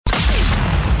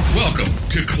Welcome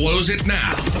to Close It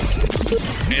Now,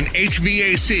 an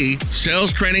HVAC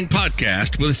sales training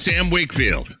podcast with Sam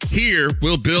Wakefield. Here,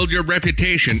 we'll build your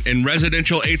reputation in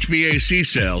residential HVAC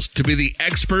sales to be the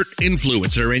expert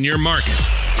influencer in your market.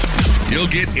 You'll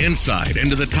get insight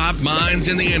into the top minds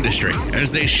in the industry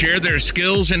as they share their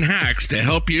skills and hacks to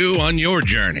help you on your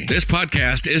journey. This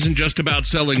podcast isn't just about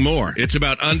selling more. It's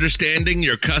about understanding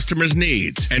your customers'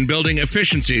 needs and building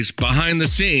efficiencies behind the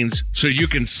scenes so you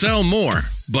can sell more,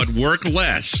 but work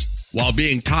less, while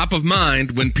being top of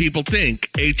mind when people think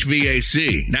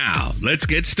HVAC. Now, let's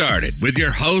get started with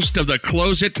your host of the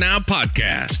Close It Now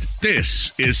podcast.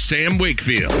 This is Sam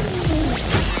Wakefield.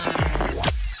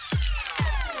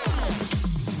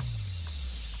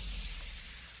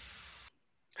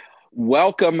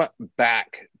 Welcome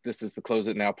back. This is the Close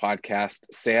It Now podcast.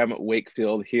 Sam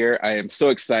Wakefield here. I am so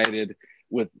excited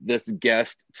with this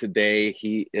guest today.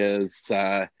 He is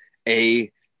a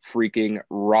freaking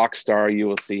rock star. You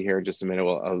will see here in just a minute.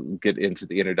 I'll get into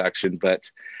the introduction. But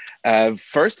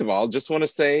first of all, just want to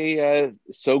say,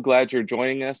 so glad you're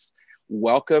joining us.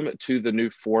 Welcome to the new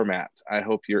format. I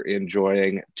hope you're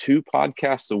enjoying 2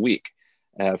 podcasts a week.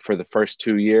 For the first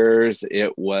 2 years,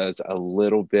 it was a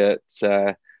little bit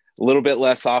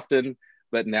less often,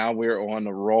 but now we're on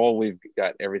a roll. We've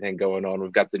got everything going on.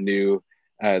 We've got the new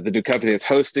company that's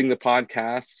hosting the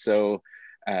podcast. So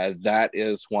that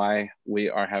is why we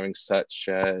are having such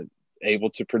able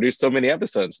to produce so many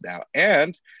episodes now.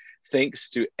 And thanks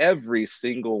to every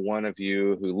single one of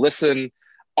you who listen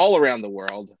all around the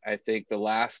world. I think the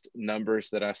last numbers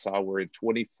that I saw were in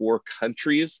 24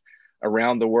 countries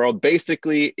around the world.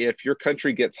 Basically, if your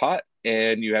country gets hot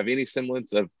and you have any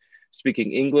semblance of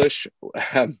speaking English,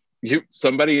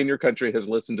 somebody in your country has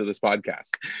listened to this podcast,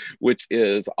 which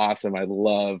is awesome. I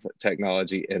love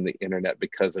technology and the internet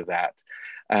because of that.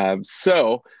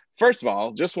 So first of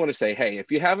all, just want to say, hey,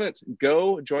 if you haven't,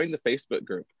 go join the Facebook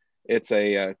group. It's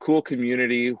a cool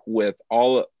community with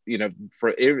all,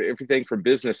 for everything from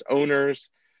business owners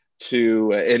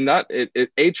to, and not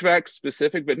HVAC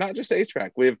specific, but not just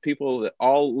HVAC. We have people that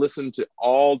all listen to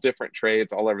all different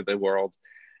trades all over the world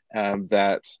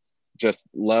that just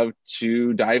love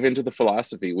to dive into the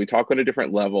philosophy. We talk on a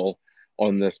different level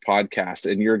on this podcast,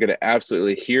 and you're going to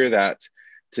absolutely hear that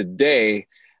today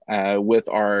with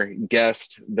our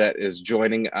guest that is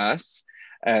joining us.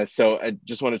 So I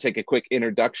just want to take a quick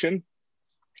introduction.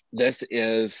 This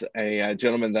is a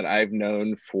gentleman that I've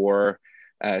known for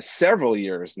several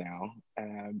years now.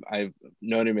 I've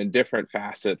known him in different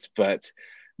facets, but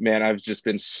man, I've just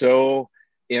been so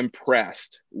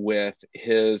impressed with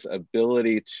his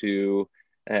ability to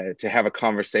have a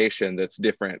conversation that's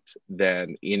different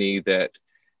than any that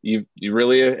you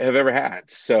really have ever had.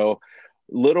 So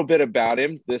a little bit about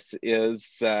him. This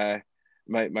is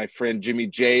my friend Jimmy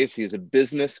Jays. He's a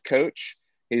business coach.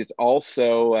 He's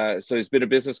also so he's been a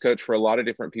business coach for a lot of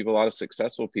different people, a lot of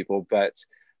successful people. But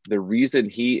the reason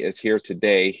he is here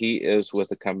today, he is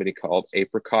with a company called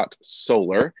Apricot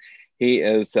Solar. He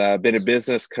has been a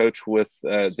business coach with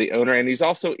the owner, and he's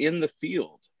also in the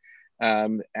field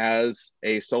as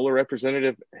a solar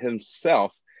representative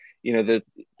himself. The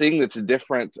thing that's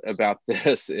different about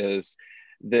this is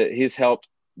that he's helped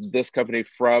this company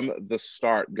from the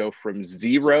start go from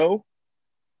zero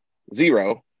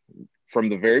from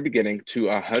the very beginning to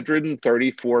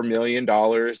 $134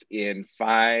 million in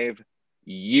 5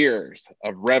 years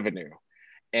of revenue,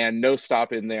 and no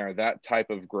stop in there. That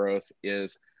type of growth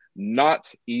is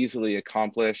not easily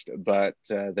accomplished, but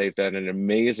they've done an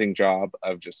amazing job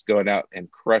of just going out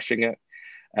and crushing it.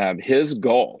 His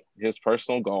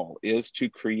personal goal is to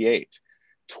create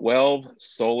 12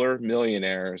 solar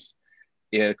millionaires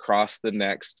across the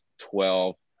next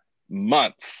 12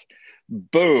 months.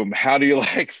 Boom. How do you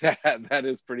like that? That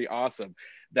is pretty awesome.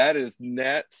 That is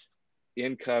net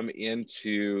income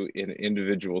into an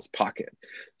individual's pocket.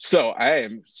 So I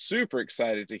am super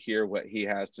excited to hear what he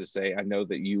has to say. I know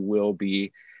that you will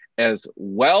be as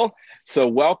well. So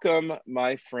welcome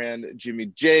my friend Jimmy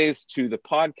Jays to the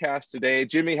podcast today.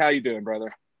 Jimmy, how you doing,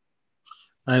 brother?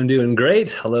 I'm doing great.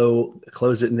 Hello,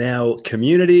 Close It Now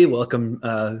community. Welcome.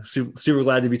 Super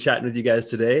glad to be chatting with you guys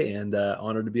today, and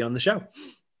honored to be on the show.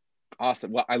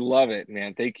 Awesome. Well, I love it,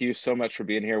 man. Thank you so much for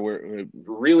being here. We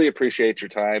really appreciate your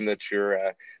time that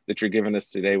you're giving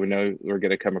us today. We know we're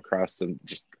going to come across some,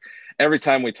 just every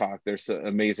time we talk, there's some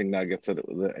amazing nuggets that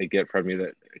I get from you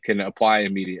that can apply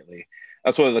immediately.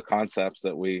 That's one of the concepts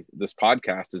that this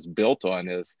podcast is built on,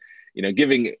 is,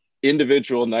 giving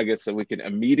individual nuggets that we can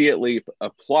immediately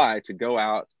apply to go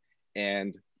out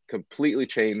and completely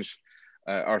change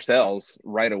ourselves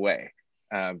right away.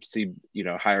 see,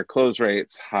 higher close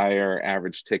rates, higher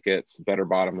average tickets, better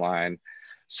bottom line.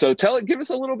 So give us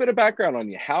a little bit of background on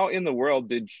you. How in the world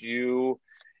did you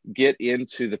get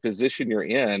into the position you're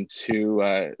in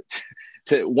to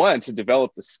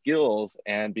develop the skills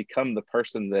and become the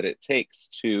person that it takes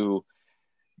to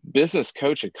business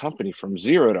coach a company from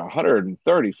 0 to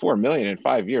 134 million in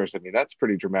 5 years? I mean, that's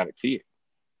pretty dramatic feat.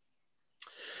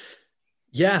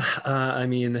 Yeah. I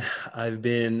mean, I've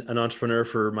been an entrepreneur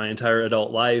for my entire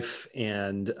adult life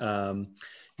and,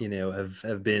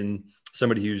 have been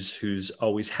somebody who's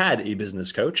always had a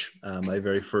business coach. My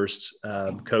very first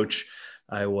coach,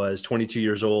 I was 22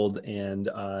 years old and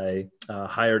I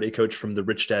hired a coach from the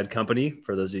Rich Dad Company,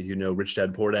 for those of you who know Rich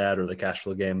Dad Poor Dad or the Cash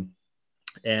Flow Game.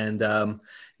 And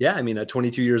at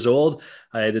 22 years old,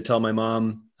 I had to tell my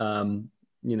mom,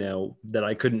 that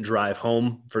I couldn't drive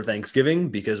home for Thanksgiving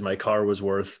because my car was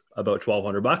worth about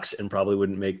 $1,200 and probably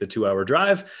wouldn't make the 2-hour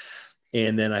drive.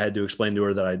 And then I had to explain to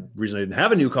her that the reason I didn't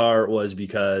have a new car was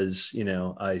because,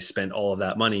 I spent all of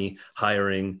that money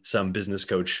hiring some business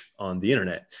coach on the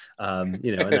internet, and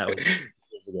that was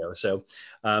years ago. So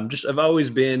I've always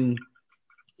been,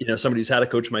 somebody who's had a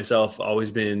coach myself,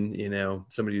 always been,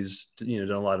 somebody who's, done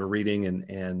a lot of reading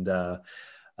and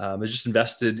has just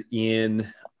invested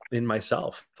in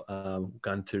myself,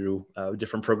 gone through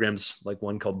different programs, like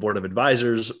one called Board of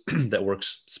Advisors that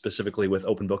works specifically with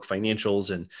open book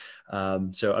financials.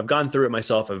 And so I've gone through it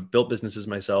myself. I've built businesses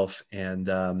myself. And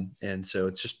so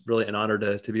it's just really an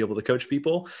honor to be able to coach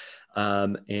people.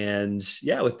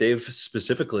 With Dave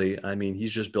specifically, I mean,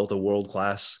 he's just built a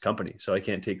world-class company. So I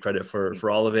can't take credit for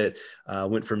all of it.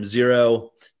 Went from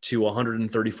 0 to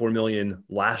 134 million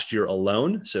last year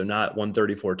alone. So not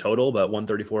 134 total, but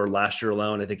 134 last year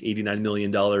alone. I think $89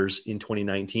 million in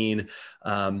 2019.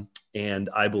 And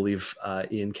I believe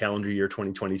in calendar year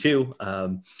 2022,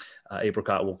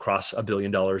 Apricot will cross $1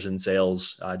 billion in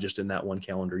sales just in that one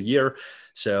calendar year.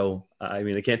 So,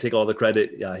 I can't take all the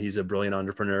credit. He's a brilliant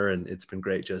entrepreneur, and it's been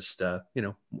great just,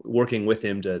 working with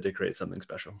him to create something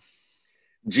special.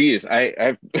 Geez,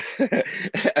 I'm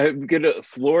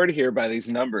floored here by these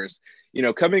numbers.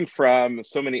 Coming from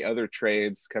so many other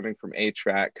trades, coming from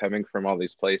A-Track, coming from all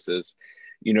these places,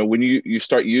 when you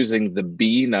start using the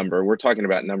B number, we're talking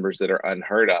about numbers that are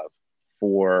unheard of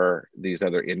for these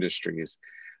other industries.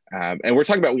 And we're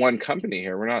talking about one company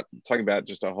here. We're not talking about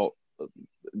just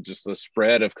a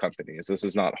spread of companies. This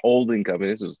is not holding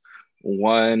companies. This is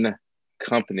one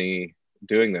company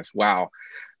doing this. Wow.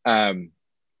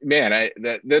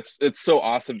 It's so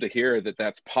awesome to hear that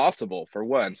that's possible, for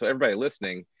one. So everybody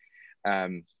listening,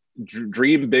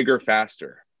 dream bigger,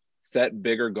 faster, set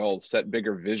bigger goals, set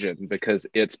bigger vision, because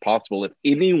it's possible. If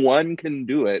anyone can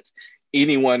do it,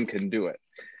 anyone can do it.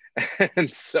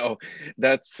 And so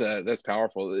that's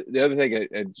powerful. The other thing I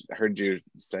heard you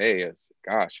say is,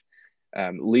 gosh,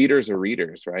 leaders are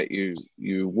readers, right?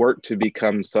 You work to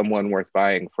become someone worth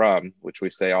buying from, which we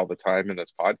say all the time in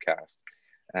this podcast.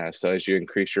 So as you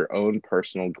increase your own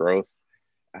personal growth,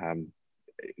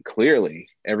 clearly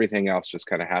everything else just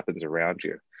kind of happens around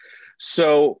you.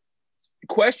 So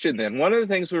question then, one of the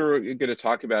things we were going to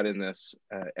talk about in this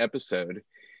episode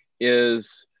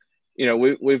is,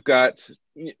 we've got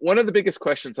one of the biggest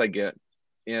questions I get,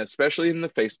 especially in the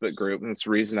Facebook group, and that's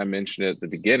the reason I mentioned it at the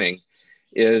beginning,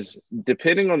 is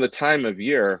depending on the time of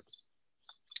year,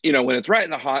 when it's right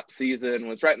in the hot season,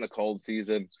 when it's right in the cold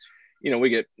season, we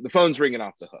get the phone's ringing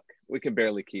off the hook. We can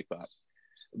barely keep up.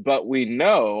 But we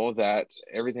know that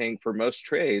everything for most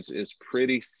trades is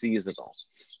pretty seasonal.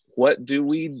 What do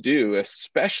we do,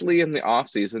 especially in the off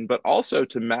season, but also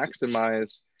to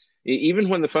maximize, even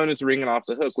when the phone is ringing off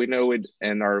the hook? We know we've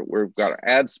got our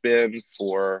ad spend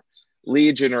for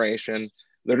lead generation.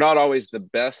 They're not always the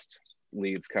best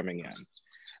leads coming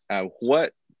in.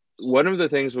 One of the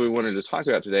things we wanted to talk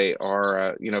about today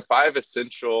are 5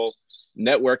 essential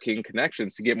networking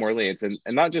connections to get more leads, and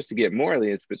not just to get more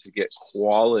leads, but to get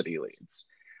quality leads.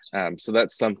 So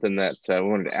that's something that I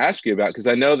wanted to ask you about, because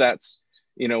I know that's,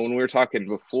 when we were talking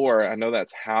before, I know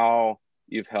that's how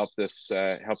you've helped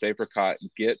Apricot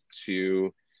get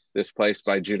to this place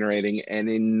by generating an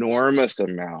enormous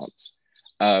amount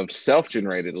of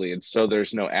self-generated leads. So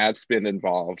there's no ad spend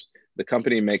involved. The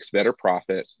company makes better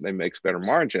profit. They makes better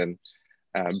margin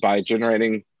by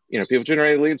generating, people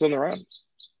generating leads on their own.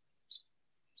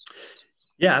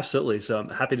 Yeah, absolutely. So I'm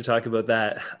happy to talk about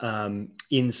that.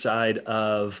 Inside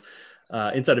of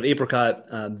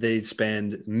Apricot, they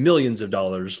spend millions of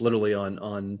dollars literally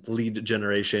on lead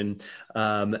generation.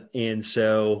 And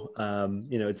so,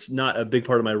 it's not a big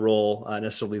part of my role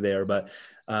necessarily there, but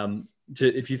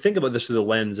if you think about this through the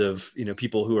lens of,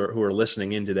 people who are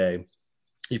listening in today,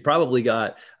 You've probably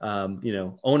got,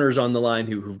 owners on the line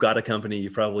who've got a company.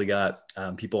 You've probably got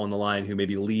people on the line who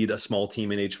maybe lead a small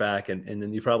team in HVAC. And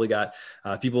then you've probably got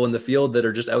people in the field that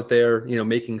are just out there,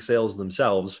 making sales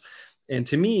themselves. And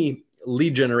to me,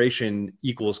 lead generation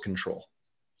equals control,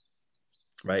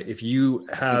 right? If you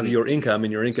have your income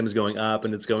and your income is going up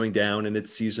and it's going down and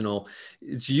it's seasonal,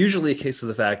 it's usually a case of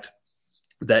the fact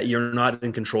that you're not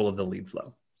in control of the lead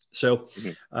flow. So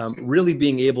really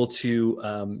being able to,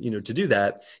 to do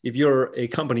that, if you're a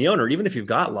company owner, even if you've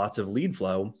got lots of lead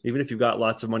flow, even if you've got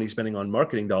lots of money spending on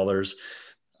marketing dollars,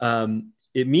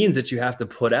 it means that you have to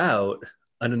put out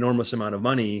an enormous amount of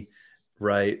money,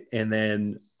 right? And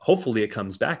then hopefully it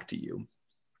comes back to you.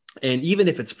 And even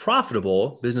if it's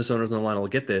profitable, business owners on the line will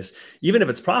get this, even if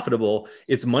it's profitable,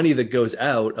 it's money that goes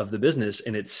out of the business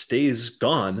and it stays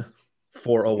gone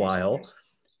for a while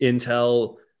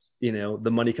until the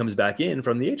money comes back in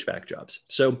from the HVAC jobs.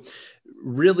 So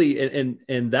really,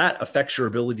 and that affects your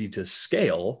ability to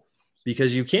scale,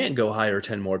 because you can't go hire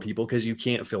 10 more people because you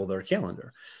can't fill their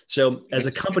calendar. So as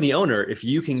a company owner, if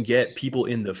you can get people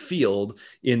in the field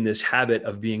in this habit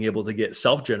of being able to get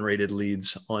self-generated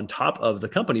leads on top of the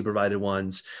company provided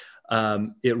ones,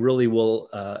 it really will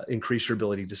increase your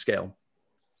ability to scale.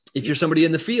 If you're somebody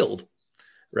in the field,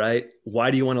 right? Why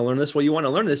do you want to learn this? Well, you want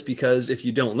to learn this because if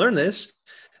you don't learn this,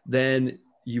 then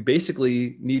you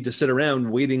basically need to sit around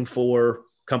waiting for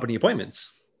company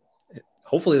appointments.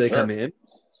 Hopefully they come in,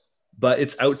 but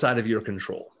it's outside of your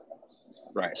control.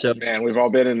 Right. So, man, we've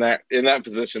all been in that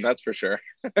position. That's for sure.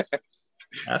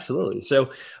 Absolutely.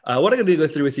 So what I'm going to go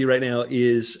through with you right now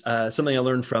is something I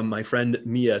learned from my friend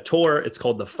Mia Tor. It's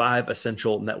called the 5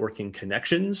 Essential Networking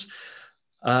Connections.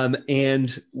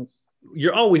 And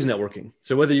you're always networking.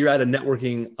 So whether you're at a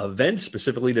networking event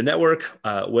specifically to network,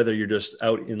 whether you're just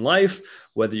out in life,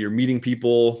 whether you're meeting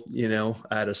people,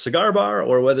 at a cigar bar,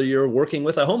 or whether you're working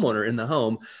with a homeowner in the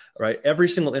home, right? Every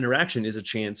single interaction is a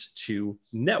chance to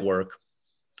network.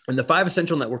 And the 5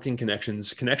 essential networking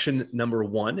connections, connection number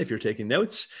 1, if you're taking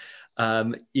notes,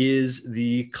 is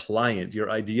the client,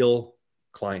 your ideal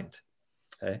client.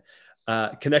 Okay.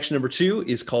 Connection number 2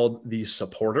 is called the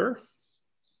supporter.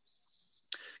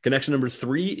 Connection number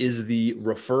 3 is the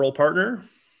referral partner.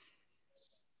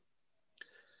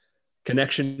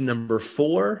 Connection number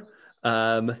 4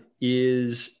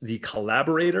 is the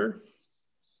collaborator.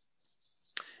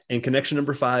 And connection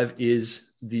number 5 is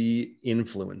the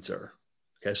influencer.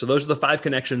 Okay, so those are the 5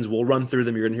 connections. We'll run through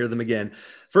them. You're going to hear them again.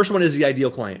 First one is the ideal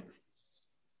client.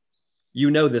 You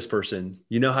know this person.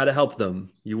 You know how to help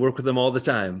them. You work with them all the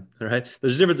time, right?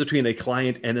 There's a difference between a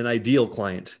client and an ideal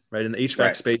client, right? In the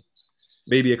HVAC space,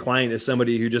 maybe a client is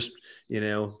somebody who just,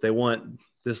 they want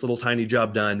this little tiny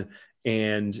job done,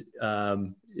 and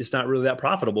it's not really that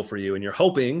profitable for you. And you're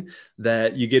hoping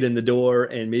that you get in the door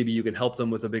and maybe you can help them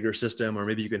with a bigger system, or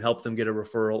maybe you can help them get a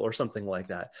referral or something like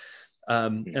that.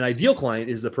 An ideal client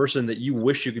is the person that you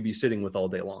wish you could be sitting with all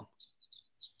day long.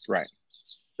 Right.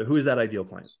 So who is that ideal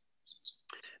client?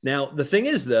 Now, the thing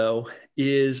is, though,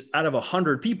 is out of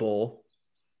 100 people,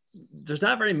 there's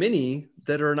not very many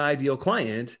that are an ideal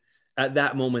client at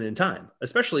that moment in time,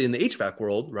 especially in the HVAC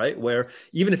world, right? Where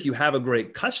even if you have a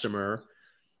great customer,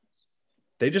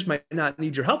 they just might not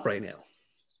need your help right now.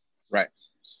 Right.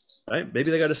 Right.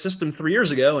 Maybe they got a system 3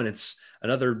 years ago and it's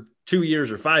another 2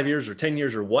 years or 5 years or 10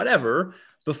 years or whatever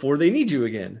before they need you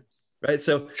again. Right.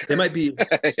 So they might be,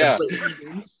 a great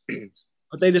person,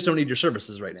 but they just don't need your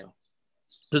services right now.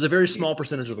 There's a very small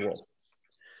percentage of the world.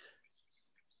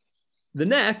 The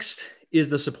next is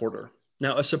the supporter.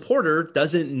 Now, a supporter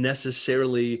doesn't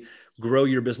necessarily grow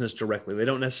your business directly. They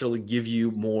don't necessarily give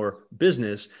you more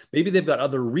business. Maybe they've got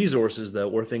other resources, though,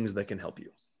 or things that can help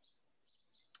you.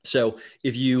 So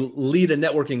if you lead a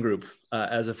networking group,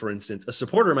 for instance, a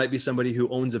supporter might be somebody who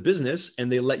owns a business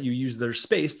and they let you use their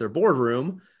space, their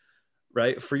boardroom,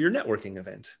 right, for your networking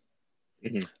event.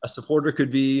 Mm-hmm. A supporter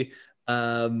could be,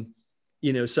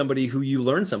 somebody who you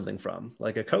learn something from,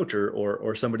 like a coach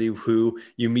or somebody who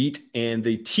you meet and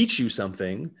they teach you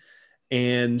something.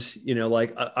 And,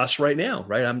 like us right now,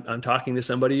 right? I'm talking to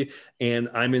somebody and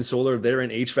I'm in solar, they're in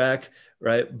HVAC,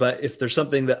 right? But if there's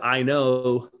something that I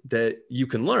know that you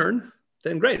can learn,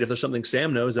 then great. If there's something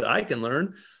Sam knows that I can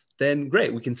learn, then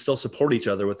great. We can still support each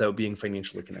other without being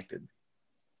financially connected.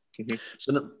 Mm-hmm.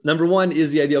 So number 1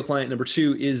 is the ideal client. Number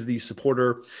 2 is the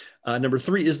supporter. Number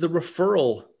 3 is the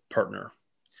referral partner.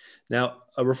 Now,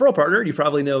 a referral partner, you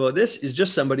probably know about this, is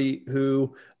just somebody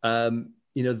who,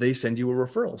 they send you a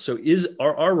referral. So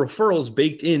are our referrals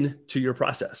baked into your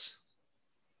process?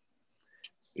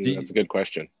 That's a good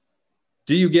question.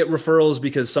 Do you get referrals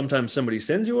because sometimes somebody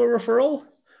sends you a referral,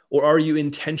 or are you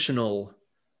intentional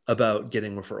about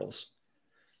getting referrals.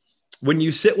 When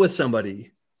you sit with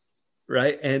somebody,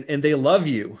 right, and they love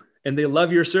you and they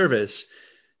love your service,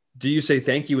 do you say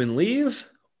thank you and leave?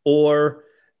 Or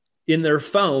in their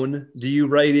phone, do you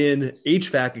write in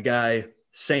HVAC guy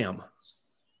Sam?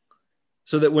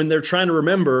 So that when they're trying to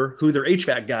remember who their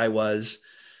HVAC guy was,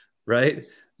 right,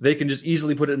 they can just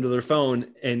easily put it into their phone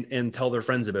and tell their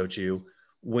friends about you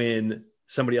when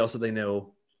somebody else that they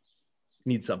know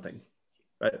needs something,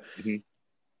 right? Mm-hmm.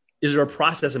 Is there a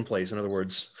process in place, in other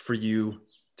words, for you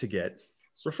to get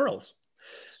referrals?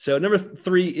 So number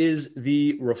 3 is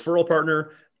the referral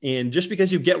partner. And just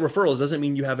because you get referrals doesn't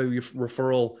mean you have a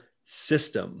referral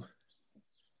system.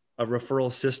 A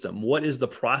referral system. What is the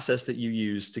process that you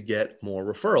use to get more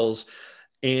referrals?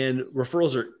 And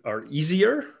referrals are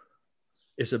easier.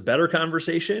 It's a better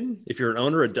conversation. If you're an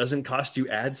owner, it doesn't cost you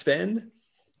ad spend.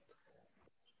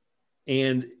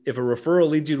 And if a referral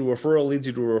leads you to a referral, leads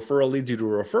you to a referral, leads you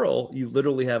to a referral, you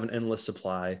literally have an endless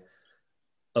supply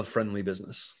of friendly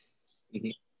business.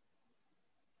 Mm-hmm.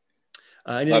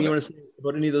 Anything you want to say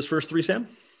about any of those first 3, Sam?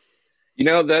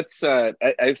 That's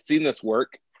I've seen this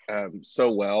work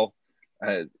so well,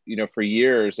 for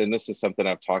years. And this is something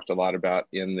I've talked a lot about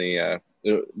in the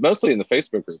mostly in the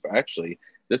Facebook group. Actually,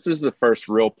 this is the first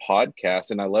real podcast,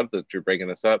 and I love that you're bringing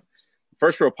this up.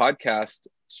 First real podcast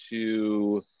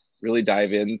to really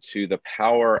dive into the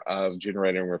power of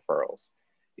generating referrals.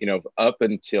 Up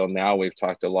until now, we've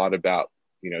talked a lot about,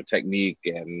 technique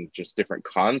and just different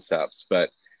concepts.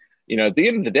 But, at the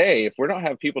end of the day, if we don't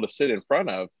have people to sit in front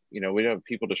of, we don't have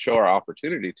people to show our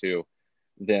opportunity to,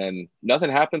 then nothing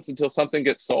happens until something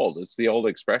gets sold. It's the old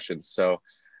expression. So,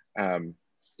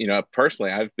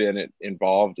 personally, I've been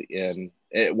involved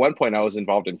at one point, I was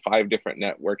involved in 5 different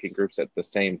networking groups at the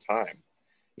same time.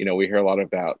 We hear a lot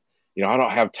about, I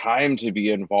don't have time to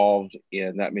be involved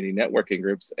in that many networking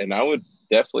groups. And I would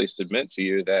definitely submit to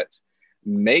you that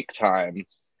make time.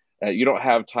 You don't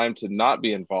have time to not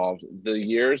be involved. The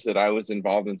years that I was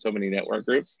involved in so many network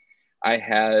groups, I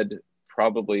had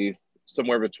probably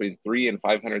somewhere between $300,000 and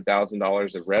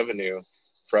 $500,000 of revenue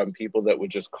from people that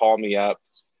would just call me up,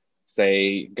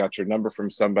 say, got your number from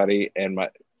somebody, and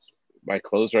my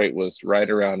close rate was right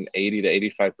around 80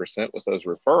 to 85% with those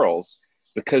referrals,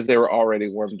 because they were already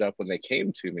warmed up when they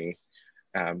came to me.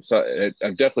 So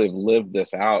I've definitely lived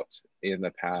this out in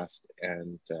the past,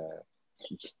 and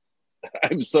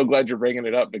I'm so glad you're bringing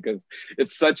it up, because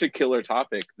it's such a killer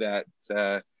topic that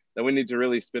we need to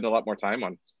really spend a lot more time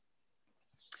on.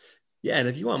 Yeah. And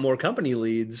if you want more company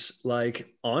leads,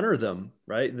 honor them,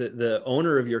 right? The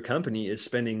owner of your company is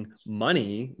spending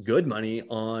money, good money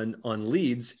on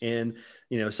leads. And,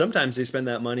 sometimes they spend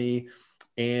that money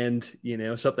and,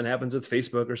 something happens with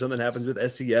Facebook or something happens with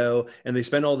SEO, and they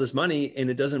spend all this money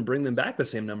and it doesn't bring them back the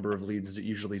same number of leads as it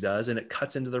usually does. And it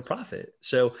cuts into their profit.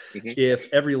 So if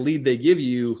every lead they give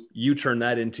you, you turn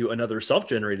that into another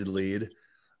self-generated lead,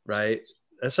 right?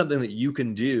 That's something that you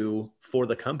can do for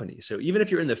the company. So even if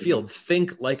you're in the field,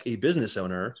 think like a business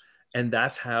owner, and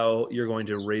that's how you're going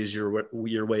to raise your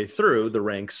way through the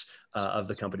ranks of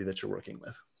the company that you're working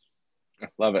with. I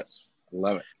love it.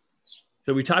 Love it.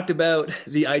 So we talked about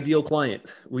the ideal client.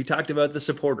 We talked about the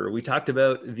supporter. We talked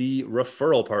about the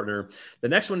referral partner. The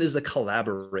next one is the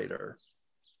collaborator.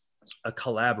 A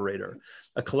collaborator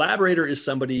is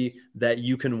somebody that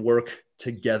you can work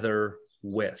together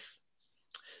with.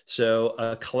 So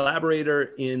a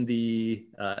collaborator in the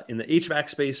HVAC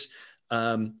space,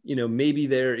 maybe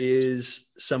there is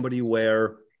somebody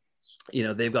where,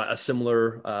 they've got a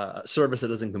similar service that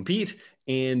doesn't compete,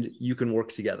 and you can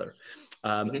work together.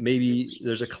 Maybe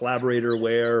there's a collaborator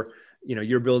where,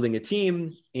 you're building a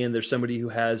team and there's somebody who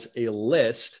has a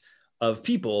list of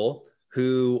people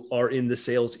who are in the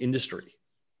sales industry,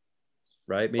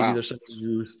 right? Maybe there's somebody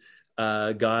who's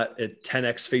got a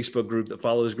 10X Facebook group that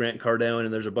follows Grant Cardone,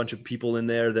 and there's a bunch of people in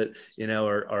there that,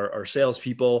 are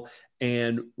salespeople.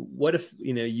 And what if,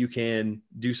 you can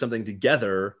do something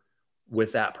together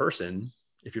with that person?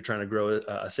 If you're trying to grow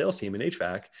a sales team in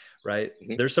HVAC, right?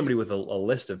 There's somebody with a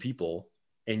list of people,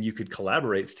 and you could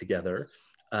collaborate together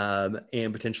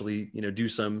and potentially, do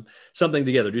something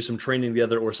together, do some training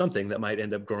together, or something that might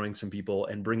end up growing some people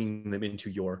and bringing them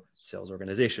into your sales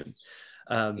organization.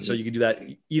 So you can do that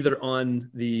either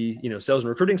on the, sales and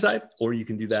recruiting side, or you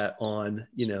can do that on,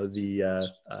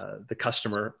 the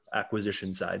customer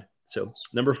acquisition side. So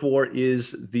number 4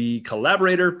 is the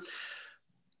collaborator.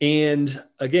 And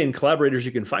again, collaborators,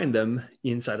 you can find them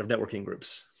inside of networking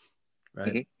groups,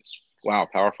 right? Wow.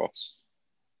 Powerful.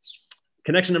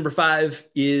 Connection number 5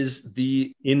 is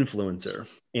the influencer.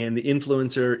 And the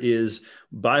influencer is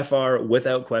by far,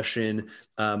 without question,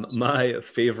 my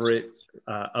favorite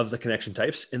of the connection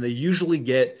types. And they usually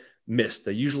get missed.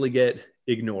 They usually get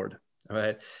ignored. All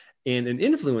right. And an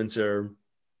influencer,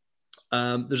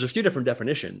 there's a few different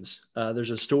definitions.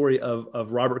 There's a story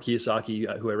of Robert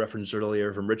Kiyosaki, who I referenced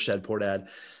earlier, from Rich Dad Poor Dad.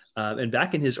 And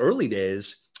back in his early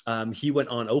days, he went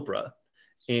on Oprah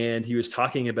and he was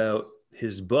talking about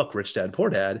his book, Rich Dad Poor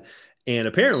Dad. And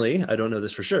apparently, I don't know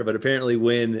this for sure, but apparently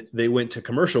when they went to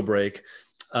commercial break,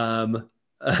 Oprah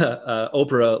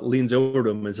leans over to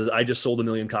him and says, "I just sold 1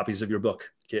 million copies of your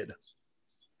book, kid."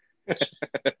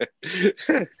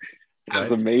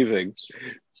 That's amazing.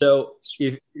 So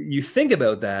if you think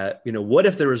about that, what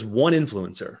if there was one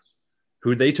influencer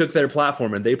who they took their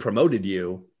platform and they promoted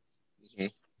you? Mm-hmm.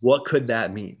 What could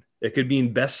that mean? It could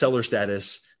mean bestseller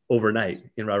status overnight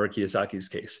in Robert Kiyosaki's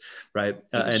case, right?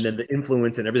 And then the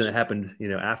influence and everything that happened,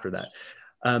 after that.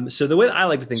 So the way that I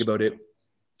like to think about it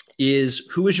is,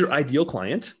 who is your ideal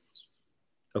client?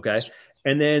 Okay.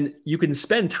 And then you can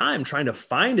spend time trying to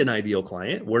find an ideal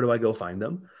client. Where do I go find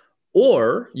them?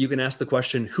 Or you can ask the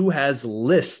question, who has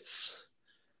lists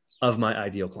of my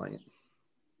ideal client?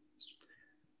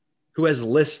 Who has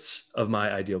lists of my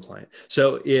ideal client?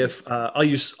 So if I'll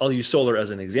use solar as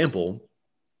an example,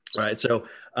 right? So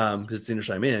because it's the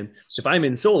industry I'm in, if I'm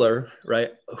in solar,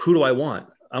 right, who do I want?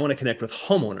 I want to connect with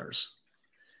homeowners.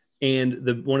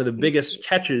 And one of the biggest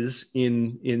catches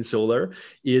in solar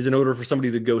is, in order for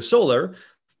somebody to go solar,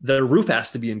 their roof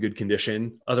has to be in good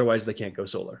condition. Otherwise, they can't go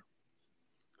solar.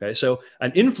 Okay, so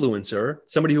an influencer,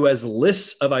 somebody who has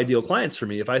lists of ideal clients for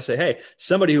me, if I say, hey,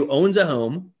 somebody who owns a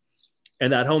home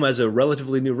and that home has a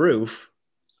relatively new roof,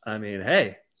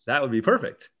 hey, that would be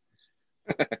perfect.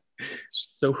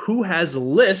 So who has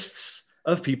lists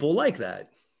of people like that?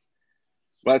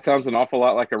 Well, that sounds an awful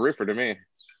lot like a roofer to me.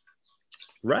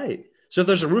 Right. So if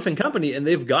there's a roofing company and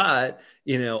they've got,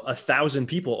 1,000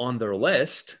 people on their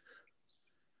list,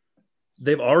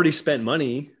 they've already spent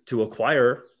money to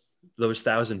acquire those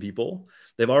 1,000 people.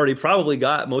 They've already probably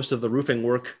got most of the roofing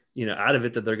work, out of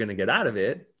it that they're going to get out of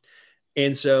it.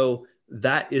 And so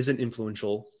that is an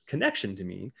influential connection to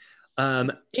me.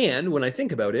 And when I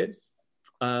think about it,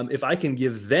 if I can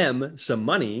give them some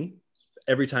money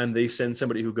every time they send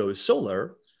somebody who goes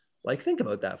solar, like, think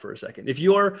about that for a second. If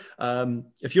you're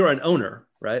an owner,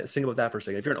 right? Let's think about that for a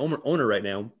second. If you're an owner right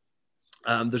now,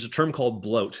 there's a term called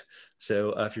bloat.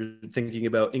 So if you're thinking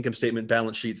about income statement,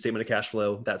 balance sheet, statement of cash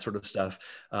flow, that sort of stuff,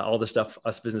 all the stuff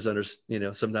us business owners,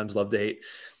 sometimes love to hate.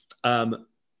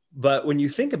 But when you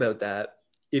think about that,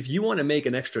 if you want to make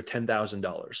an extra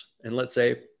 $10,000, and let's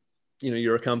say,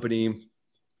 you're a company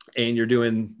and you're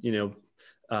doing,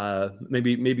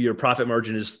 maybe your profit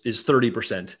margin is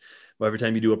 30%. Well, every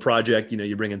time you do a project,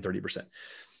 you bring in 30%.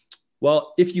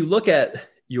 Well, if you look at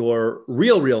your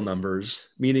real numbers,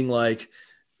 meaning like,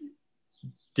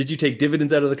 did you take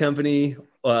dividends out of the company,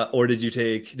 or did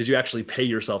you actually pay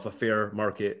yourself a fair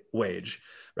market wage,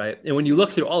 right? And when you look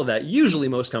through all of that, usually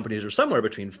most companies are somewhere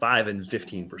between 5 and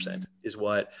 15% is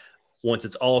what, once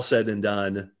it's all said and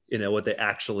done, what they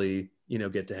actually,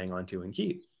 get to hang on to and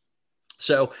keep.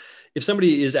 So if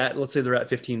somebody is at, let's say they're at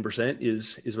 15%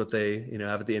 is what they,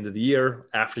 have at the end of the year,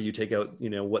 after you take out,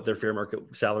 what their fair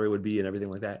market salary would be and everything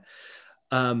like that.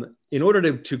 In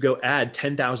order to go add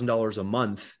 $10,000 a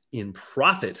month in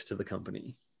profit to the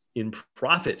company, you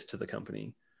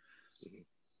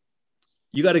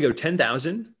got to go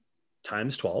 10,000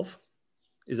 times 12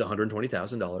 is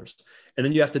 $120,000. And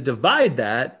then you have to divide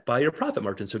that by your profit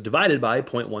margin. So divided by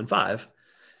 0.15.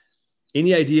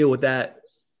 Any idea what that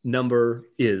number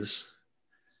is?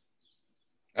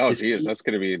 Oh, geez, that's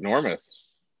going to be enormous.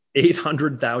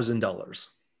 $800,000.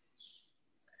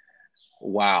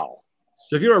 Wow.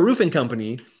 So if you're a roofing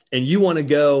company and you want to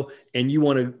go and you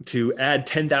want to add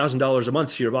 $10,000 a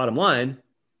month to your bottom line,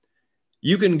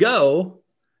 you can go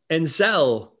and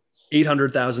sell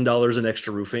 $800,000 in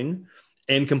extra roofing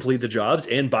and complete the jobs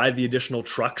and buy the additional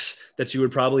trucks that you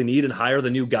would probably need and hire the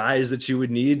new guys that you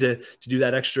would need to do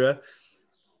that extra.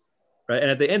 Right.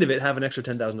 And at the end of it, have an extra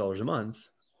 $10,000 a month.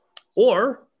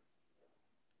 Or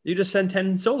you just send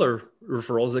 10 solar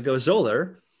referrals that go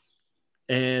solar,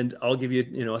 and I'll give you,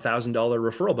 $1,000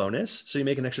 referral bonus. So you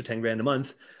make an extra 10 grand a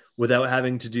month without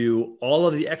having to do all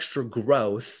of the extra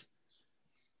growth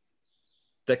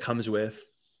that comes with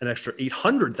an extra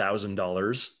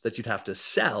 $800,000 that you'd have to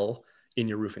sell in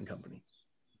your roofing company.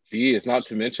 Geez, not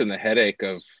to mention the headache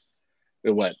of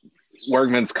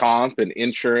workman's comp and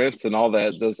insurance and all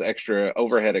that, those extra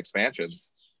overhead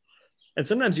expansions. And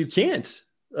sometimes you can't.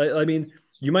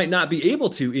 You might not be able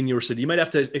to in your city. You might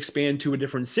have to expand to a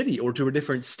different city or to a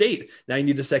different state. Now you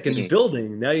need a second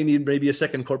building. Now you need maybe a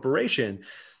second corporation,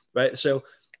 right? So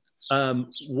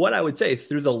what I would say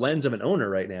through the lens of an owner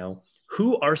right now,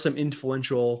 who are some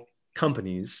influential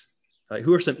companies,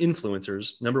 who are some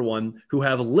influencers, number one, who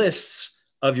have lists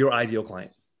of your ideal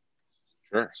client?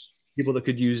 Sure. People that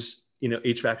could use,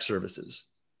 HVAC services,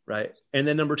 right? And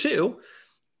then number two,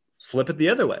 flip it the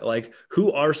other way. Like,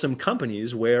 who are some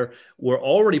companies where we're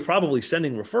already probably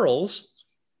sending referrals?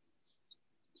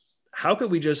 How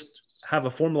could we just have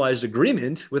a formalized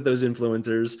agreement with those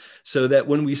influencers so that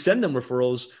when we send them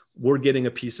referrals, we're getting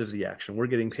a piece of the action, we're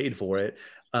getting paid for it.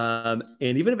 And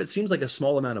even if it seems like a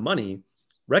small amount of money,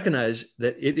 recognize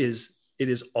that it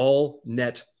is all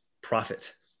net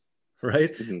profit,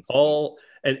 right?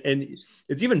 And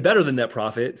it's even better than net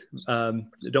profit. I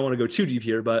don't want to go too deep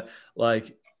here, but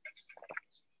like,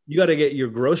 you got to get your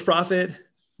gross profit.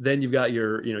 Then you've got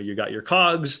you got your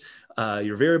COGS,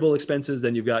 your variable expenses.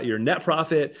 Then you've got your net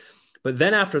profit. But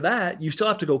then after that, you still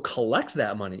have to go collect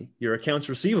that money, your accounts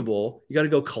receivable. You got to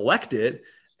go collect it.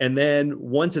 And then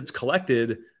once it's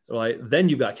collected, right, then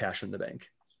you've got cash in the bank.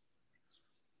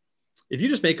 If you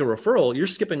just make a referral, you're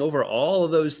skipping over all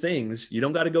of those things. You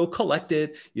don't got to go collect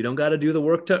it. You don't got to do the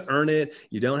work to earn it.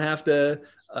 You don't have to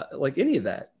like any of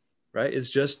that, right?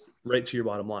 It's just right to your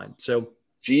bottom line. So,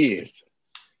 geez,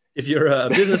 if you're a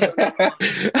business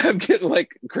I'm getting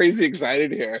like crazy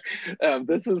excited here.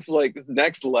 This is like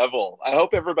next level. I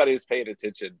hope everybody's paying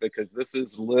attention, because this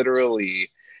is literally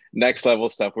next level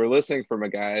stuff. We're listening from a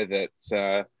guy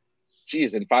that,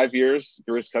 in 5 years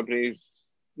grew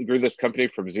this company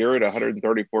from 0 to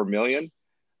 134 million.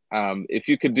 If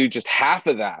you could do just half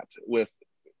of that with,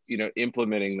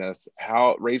 implementing this,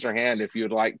 raise your hand if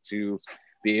you'd like to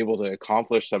be able to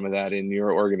accomplish some of that in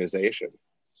your organization.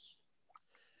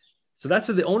 So that's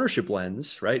the ownership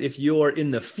lens, right? If you're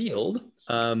in the field,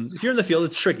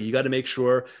 it's tricky. You got to make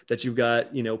sure that you've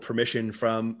got, permission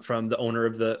from the owner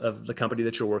of the company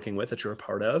that you're working with, that you're a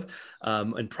part of,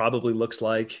 and probably looks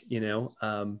like,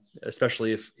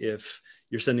 especially if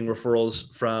you're sending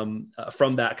referrals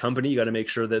from that company, you got to make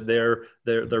sure that they're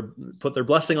put their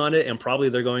blessing on it, and probably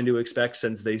they're going to expect,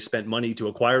 since they spent money to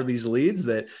acquire these leads,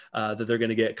 that they're going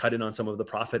to get cut in on some of the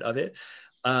profit of it.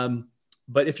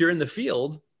 But if you're in the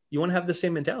field, you want to have the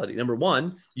same mentality. Number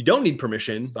one, you don't need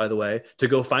permission, by the way, to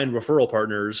go find referral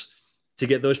partners to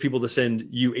get those people to send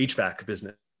you HVAC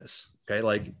business. Okay.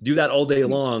 Like, do that all day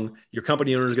long. Your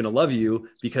company owner is going to love you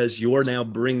because you're now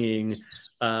bringing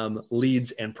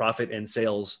leads and profit and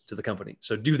sales to the company.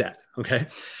 So do that. Okay.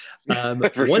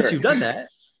 Once you've done that,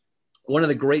 one of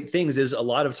the great things is a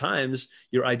lot of times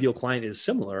your ideal client is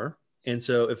similar. And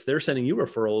so if they're sending you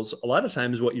referrals, a lot of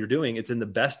times what you're doing, it's in the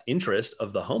best interest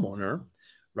of the homeowner,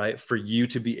 right, for you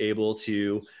to be able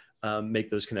to make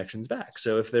those connections back.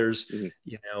 So if there's, if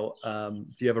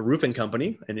you have a roofing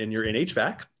company and you're in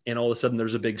HVAC, and all of a sudden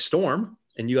there's a big storm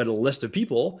and you got a list of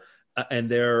people and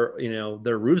their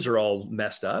roofs are all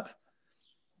messed up,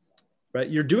 right?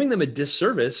 You're doing them a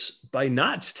disservice by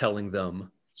not telling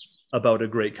them about a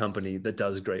great company that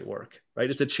does great work, right?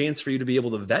 It's a chance for you to be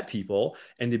able to vet people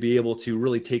and to be able to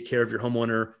really take care of your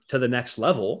homeowner to the next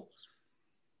level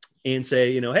and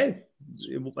say, hey,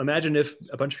 imagine if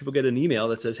a bunch of people get an email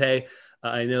that says, hey,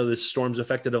 I know this storm's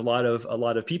affected a lot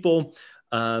of people.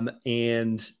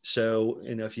 And so,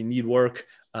 if you need work,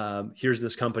 here's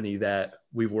this company that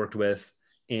we've worked with,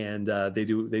 and they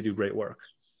do great work.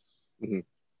 Mm-hmm.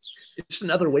 It's just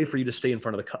another way for you to stay in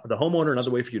front of the homeowner,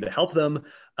 another way for you to help them.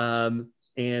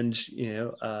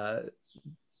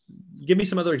 Give me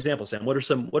some other examples, Sam. What are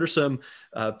some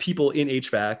people in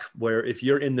HVAC where, if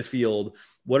you're in the field,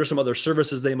 what are some other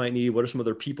services they might need? What are some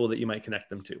other people that you might connect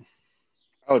them to?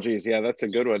 Oh, geez. Yeah, that's a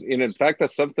good one. And in fact,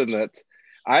 that's something that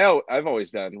I've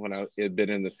always done when I had been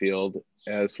in the field,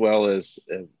 as well as,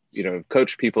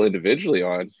 coach people individually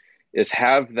on, is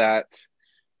have that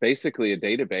basically a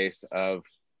database of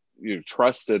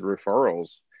trusted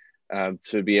referrals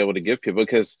to be able to give people,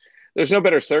 because there's no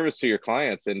better service to your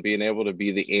client than being able to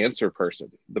be the answer person,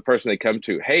 the person they come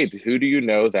to. Hey, who do you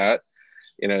know that,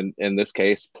 in this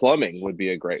case, plumbing would be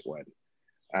a great one.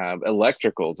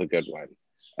 Electrical is a good one.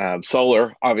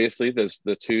 Solar, obviously, there's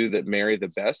the two that marry the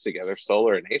best together,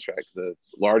 solar and HVAC, the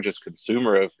largest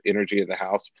consumer of energy in the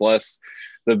house, plus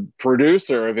the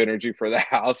producer of energy for the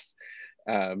house.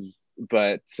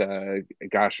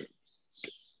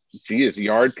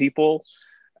 Yard people,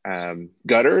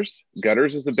 gutters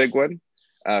is a big one.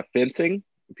 Fencing,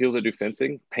 people that do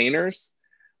fencing, painters,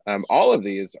 all of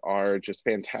these are just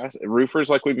fantastic. Roofers,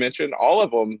 like we mentioned, all of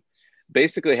them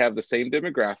basically have the same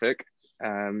demographic.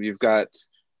 You've got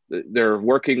they're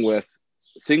working with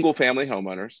single family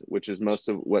homeowners, which is most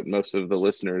of the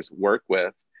listeners work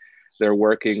with. They're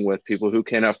working with people who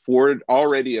can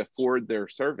already afford their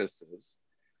services.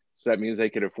 So that means they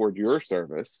can afford your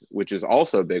service, which is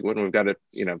also a big one. We've got to,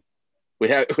 we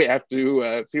have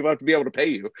to, people have to be able to pay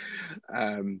you.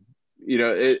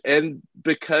 And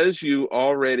because you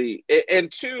already,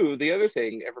 and two, the other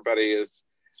thing, everybody, is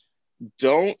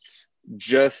don't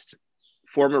just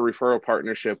form a referral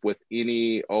partnership with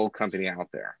any old company out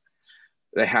there.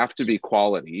 They have to be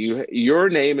quality. Your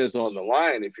name is on the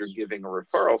line if you're giving a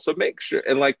referral. So make sure,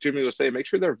 and like Jimmy was saying, make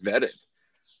sure they're vetted.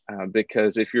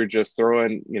 Because if you're just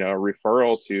throwing, a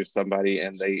referral to somebody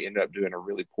and they end up doing a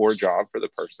really poor job for the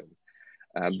person,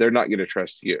 they're not going to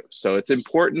trust you. So it's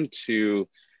important to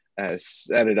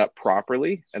set it up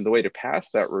properly. And the way to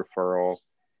pass that referral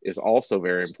is also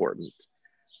very important.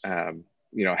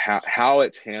 How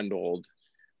it's handled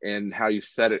and how you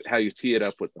tee it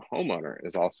up with the homeowner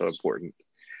is also important.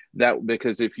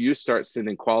 Because if you start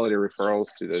sending quality referrals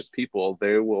to those people,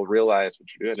 they will realize what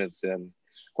you're doing and send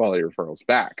quality referrals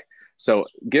back. So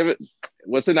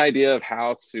what's an idea of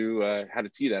how to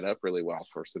tee that up really well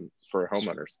for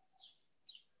homeowners?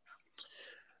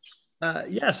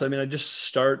 Yes. I mean, I just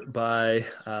start by,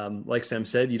 like Sam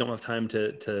said, you don't have time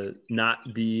to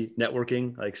not be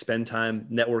networking, like spend time,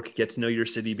 network, get to know your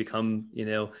city, become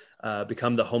the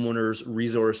homeowner's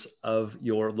resource of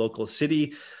your local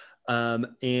city.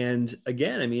 And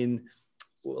again, I mean,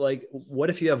 like, what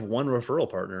if you have one referral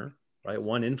partner, right?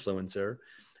 One influencer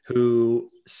who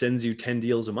sends you 10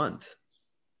 deals a month,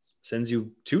 sends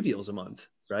you 2 deals a month,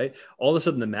 right? All of a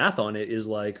sudden the math on it is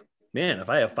like, man, if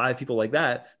I have 5 people like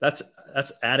that, that's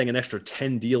adding an extra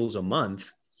 10 deals a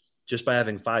month just by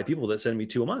having 5 people that send me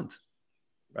 2 a month,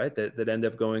 right? That end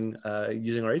up going,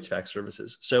 using our HVAC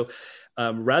services. So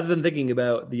rather than thinking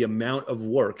about the amount of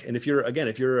work, and if you're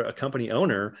a company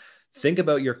owner, think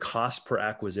about your cost per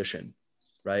acquisition,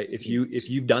 right? If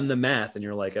you've done the math and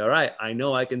you're like, all right, I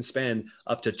know I can spend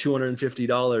up to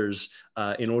 $250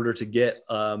 in order to get,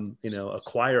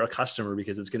 acquire a customer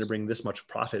because it's going to bring this much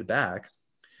profit back.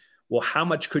 Well, how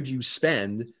much could you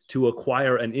spend to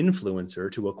acquire an influencer,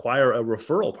 to acquire a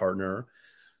referral partner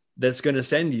that's going to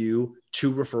send you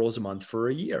 2 referrals a month for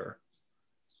a year,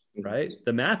 right?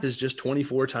 The math is just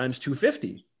 24 times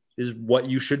 250 is what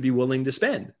you should be willing to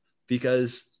spend,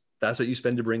 because that's what you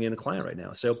spend to bring in a client right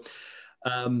now. So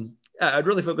I'd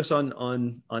really focus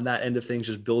on that end of things,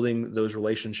 just building those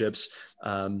relationships.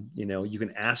 You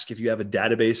can ask if you have a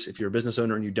database. If you're a business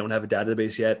owner and you don't have a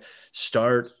database yet,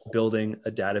 start building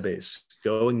a database.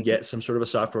 Go and get some sort of a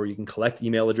software where you can collect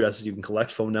email addresses, you can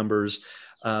collect phone numbers,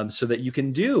 so that you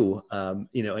can do, an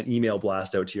email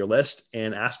blast out to your list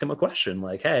and ask them a question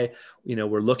like, hey,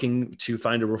 we're looking to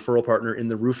find a referral partner in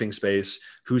the roofing space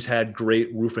who's had great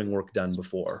roofing work done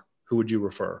before. Who would you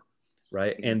refer?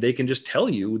 Right. And they can just tell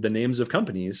you the names of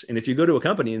companies. And if you go to a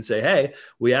company and say, hey,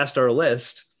 we asked our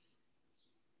list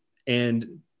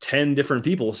and 10 different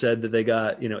people said that they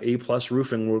got, A+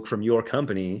 roofing work from your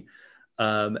company.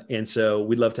 And so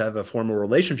we'd love to have a formal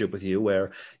relationship with you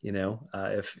where,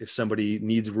 if somebody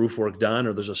needs roof work done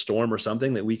or there's a storm or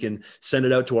something, that we can send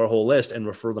it out to our whole list and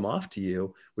refer them off to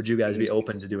you. Would you guys be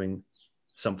open to doing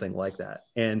something like that?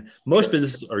 And most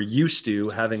businesses are used to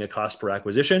having a cost per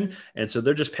acquisition. And so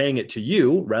they're just paying it to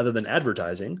you rather than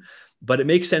advertising. But it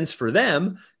makes sense for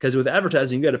them because with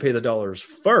advertising, you got to pay the dollars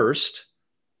first,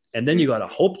 and then you got to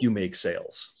hope you make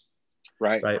sales.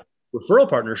 Right. Referral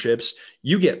partnerships,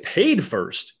 you get paid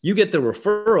first. You get the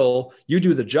referral, you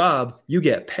do the job, you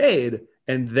get paid,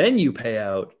 and then you pay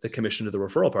out the commission to the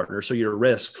referral partner. So your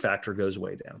risk factor goes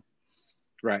way down.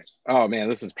 Right. Oh man,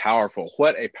 this is powerful.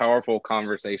 What a powerful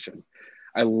conversation.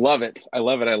 I love it. I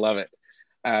love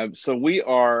it. So we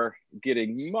are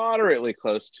getting moderately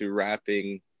close to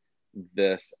wrapping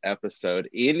this episode.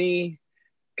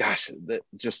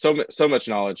 Just so much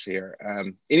knowledge here.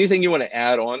 Anything you want to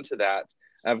add on to that?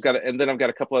 I've got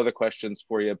a couple other questions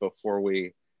for you before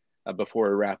we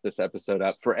wrap this episode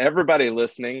up. For everybody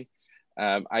listening,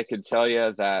 I can tell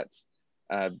you that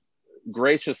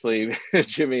graciously,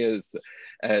 Jimmy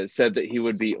has said that he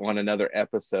would be on another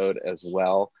episode as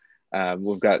well.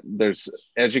 There's,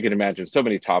 as you can imagine, so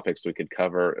many topics we could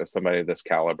cover of somebody of this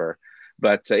caliber.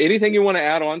 But anything you want to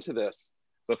add on to this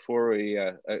before we,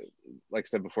 like I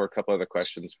said before, a couple other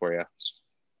questions for you?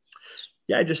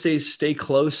 Yeah, just stay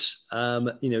close,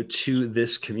 to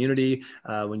this community.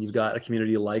 When you've got a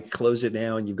community like Close It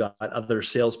Now, and you've got other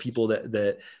salespeople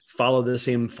that follow the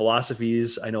same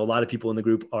philosophies. I know a lot of people in the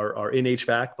group are in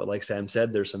HVAC, but like Sam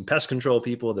said, there's some pest control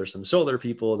people, there's some solar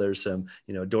people, there's some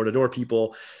door-to-door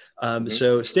people.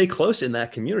 So stay close in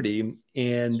that community,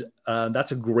 and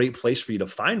that's a great place for you to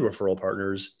find referral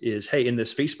partners. Is, hey, in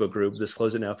this Facebook group, this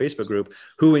Close It Now Facebook group,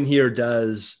 who in here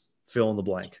does fill in the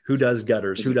blank, who does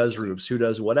gutters, who does roofs, who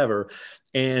does whatever.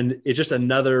 And it's just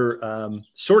another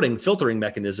filtering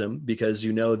mechanism, because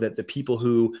you know that the people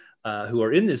who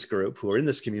are in this group, who are in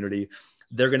this community,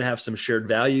 they're going to have some shared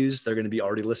values. They're going to be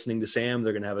already listening to Sam.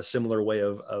 They're going to have a similar way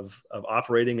of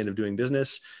operating and of doing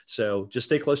business. So just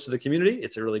stay close to the community.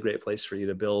 It's a really great place for you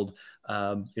to build,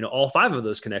 all 5 of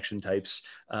those connection types.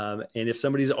 And if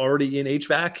somebody's already in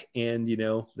HVAC and,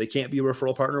 they can't be a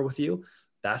referral partner with you,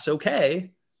 that's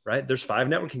okay. Right? There's 5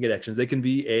 networking connections. They can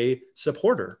be a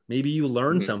supporter. Maybe you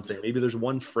learn something. Maybe there's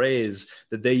one phrase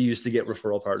that they use to get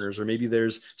referral partners, or maybe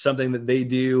there's something that they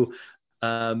do,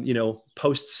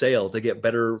 post sale to get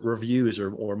better reviews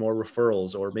or more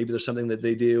referrals, or maybe there's something that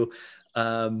they do,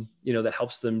 that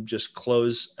helps them just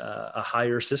close a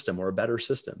higher system or a better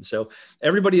system. So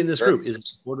everybody in this group is a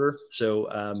supporter.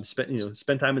 So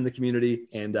spend time in the community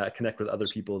and connect with other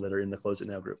people that are in the Close It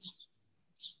Now group.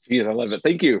 Geez, I love it.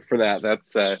 Thank you for that.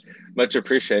 That's much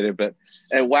appreciated.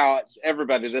 And wow,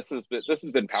 everybody, this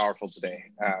has been powerful today.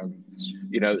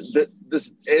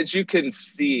 This, as you can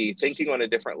see, thinking on a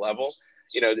different level.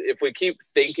 If we keep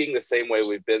thinking the same way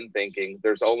we've been thinking,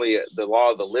 there's only the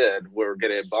law of the lid. We're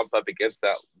going to bump up against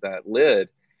that lid,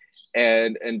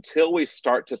 and until we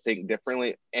start to think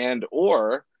differently,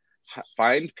 or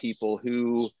find people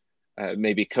who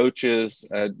maybe coaches,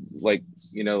 like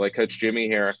Coach Jimmy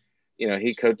here.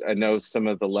 I know some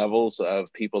of the levels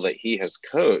of people that he has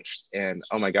coached, and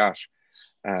oh my gosh,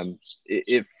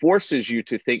 it forces you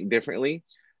to think differently.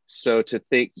 So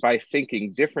by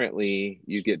thinking differently,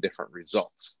 you get different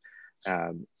results.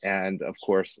 And of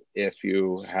course, if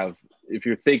you're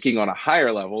thinking on a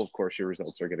higher level, of course, your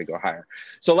results are going to go higher.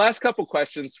 So last couple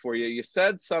questions for you. You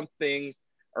said something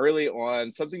early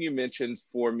on, something you mentioned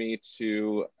for me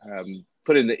to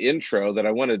put in the intro that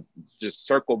I want to just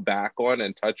circle back on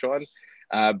and touch on,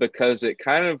 because it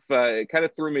kind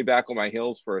of threw me back on my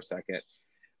heels for a second.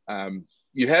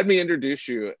 You had me introduce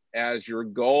you as your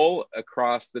goal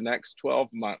across the next 12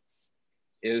 months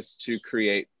is to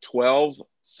create 12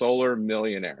 solar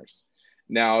millionaires.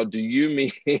 Now, do you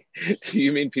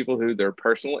mean people who their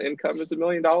personal income is $1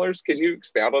 million? Can you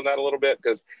expound on that a little bit?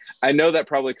 Because I know that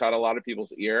probably caught a lot of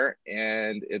people's ear,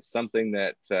 and it's something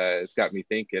that has got me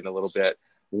thinking a little bit.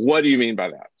 What do you mean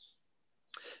by that?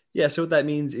 Yeah. So what that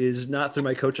means is not through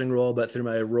my coaching role, but through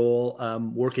my role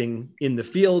working in the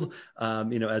field,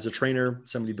 as a trainer,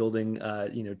 somebody building,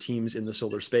 teams in the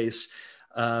solar space,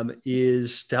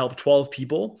 is to help 12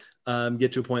 people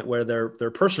get to a point where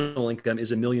their personal income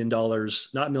is $1 million,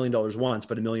 not $1 million once,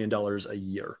 but $1 million a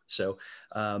year. So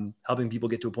helping people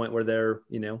get to a point where they're,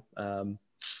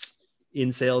 in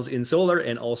sales in solar,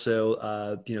 and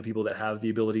also people that have the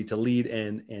ability to lead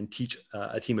and teach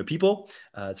a team of people.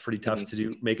 It's pretty tough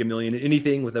to make $1 million in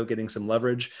anything without getting some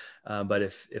leverage. But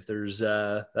if there's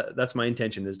that's my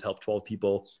intention, is to help 12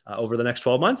 people over the next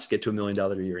 12 months get to $1 million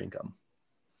a year income.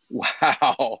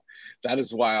 Wow, that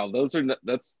is wild.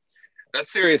 That's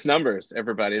serious numbers,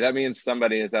 everybody. That means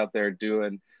somebody is out there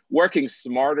working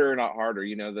smarter, not harder.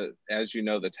 As you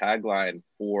know, the tagline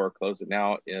for Close It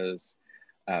Now is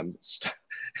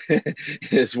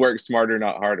is work smarter,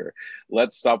 not harder.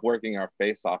 Let's stop working our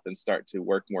face off and start to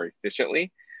work more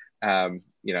efficiently. How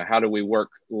do we work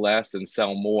less and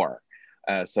sell more?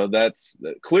 So that's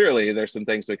clearly there's some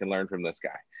things we can learn from this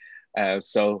guy.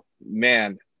 So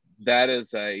man, that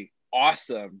is a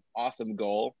awesome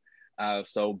goal.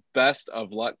 So best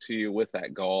of luck to you with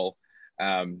that goal.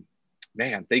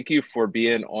 Man, thank you for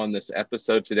being on this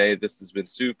episode today. This has been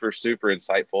super, super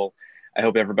insightful. I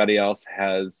hope everybody else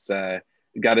has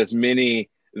got as many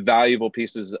valuable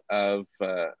pieces of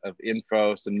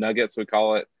info, some nuggets we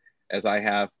call it, as I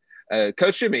have.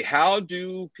 Coach Jimmy, how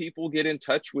do people get in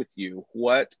touch with you?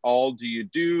 What all do you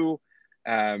do?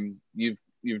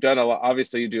 You've done a lot.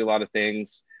 Obviously, you do a lot of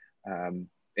things.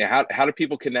 How do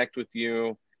people connect with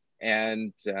you?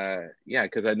 And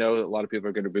because I know a lot of people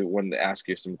are going to be wanting to ask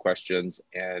you some questions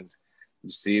and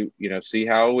see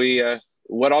how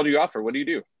what all do you offer? What do you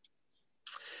do?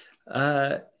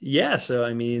 So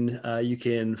you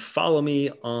can follow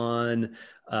me on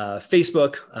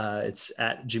Facebook. It's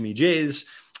at Jimmy J's.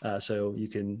 So you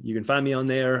can find me on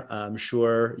there. I'm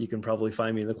sure you can probably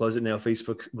find me in the Close It Now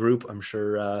Facebook group. I'm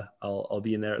sure I'll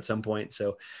be in there at some point.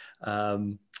 So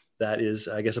that is,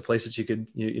 I guess, a place that you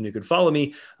could follow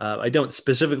me. I don't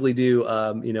specifically do,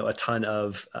 a ton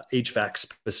of HVAC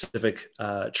specific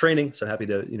training. So happy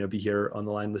to, be here on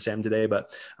the line with Sam today,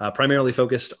 but primarily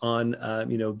focused on,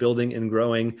 building and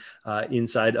growing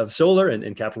inside of solar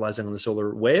and capitalizing on the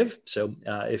solar wave. So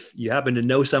if you happen to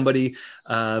know somebody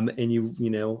and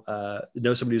know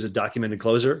somebody who's a documented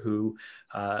closer who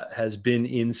has been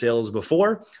in sales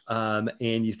before,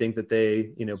 and you think that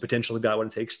they, potentially got what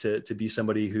it takes to be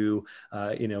somebody who,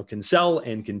 can sell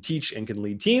and can teach and can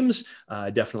lead teams,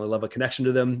 definitely love a connection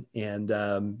to them. And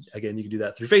again, you can do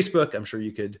that through Facebook. I'm sure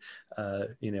you could,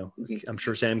 I'm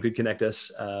sure Sam could connect us.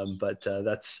 But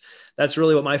that's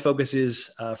really what my focus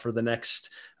is for the next,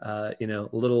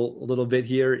 little bit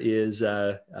here is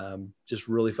just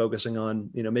really focusing on,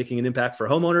 making an impact for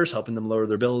homeowners, helping them lower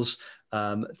their bills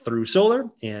through solar,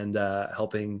 and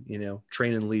helping,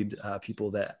 train and lead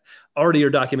people that already are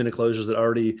documented closers, that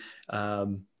already,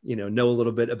 know a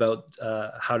little bit about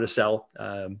how to sell.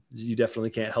 You definitely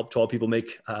can't help 12 people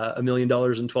make $1 million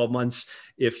in 12 months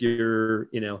if you're,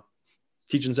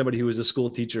 teaching somebody who is a school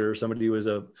teacher or somebody who is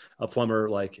a plumber.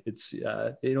 Like it's,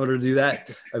 in order to do that,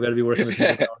 I've got to be working with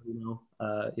people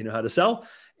that know how to sell.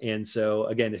 And so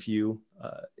again, if you,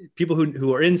 people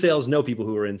who are in sales know people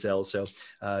who are in sales. So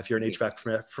if you're an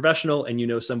HVAC professional and you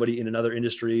know somebody in another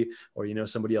industry, or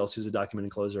somebody else who's a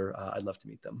documented closer, I'd love to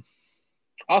meet them.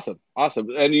 Awesome.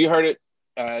 And you heard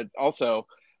it also,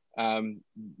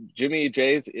 Jimmy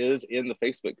Jays is in the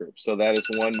Facebook group. So that is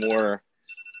one more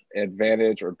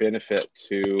advantage or benefit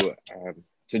to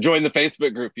join the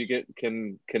Facebook group. You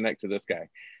can connect to this guy.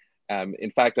 In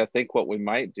fact, I think what we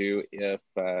might do, if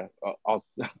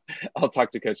I'll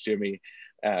talk to Coach Jimmy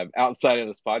outside of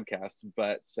this podcast,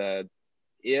 but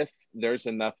if there's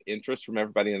enough interest from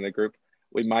everybody in the group,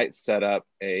 we might set up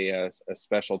a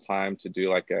special time to do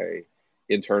like a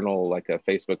internal, like a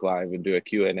Facebook Live, and do a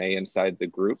Q&A inside the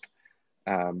group.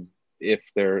 If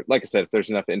there's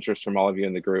enough interest from all of you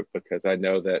in the group, because I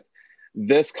know that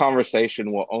this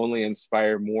conversation will only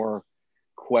inspire more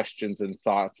questions and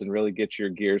thoughts and really get your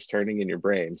gears turning in your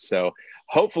brain. So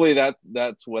hopefully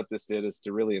that's what this did, is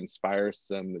to really inspire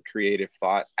some creative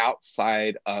thought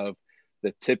outside of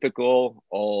the typical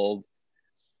old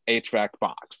HVAC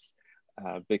box.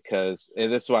 Because,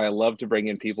 and this is why I love to bring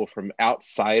in people from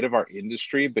outside of our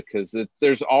industry, because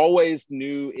there's always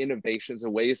new innovations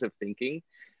and ways of thinking.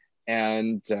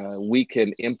 And we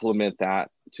can implement that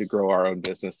to grow our own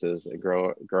businesses and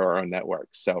grow our own network.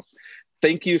 So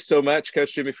thank you so much,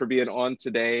 Coach Jimmy, for being on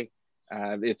today.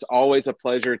 It's always a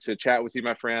pleasure to chat with you,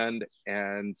 my friend.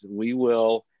 And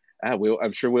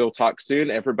I'm sure we'll talk soon.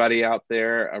 Everybody out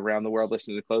there around the world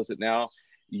listening to Close It Now,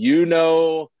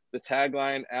 the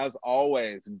tagline, as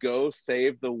always, go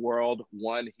save the world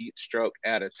one heat stroke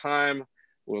at a time.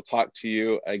 We'll talk to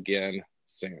you again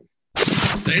soon.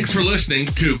 Thanks for listening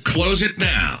to Close It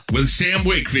Now with Sam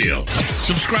Wakefield.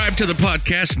 Subscribe to the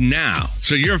podcast now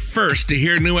so you're first to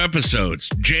hear new episodes,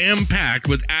 jam-packed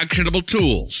with actionable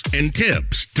tools and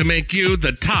tips to make you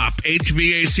the top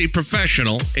HVAC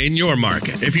professional in your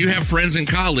market. If you have friends and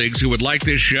colleagues who would like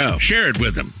this show, share it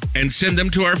with them and send them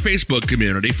to our Facebook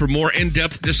community for more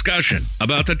in-depth discussion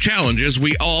about the challenges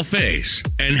we all face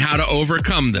and how to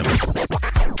overcome them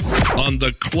on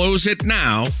the Close It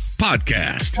Now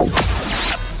podcast.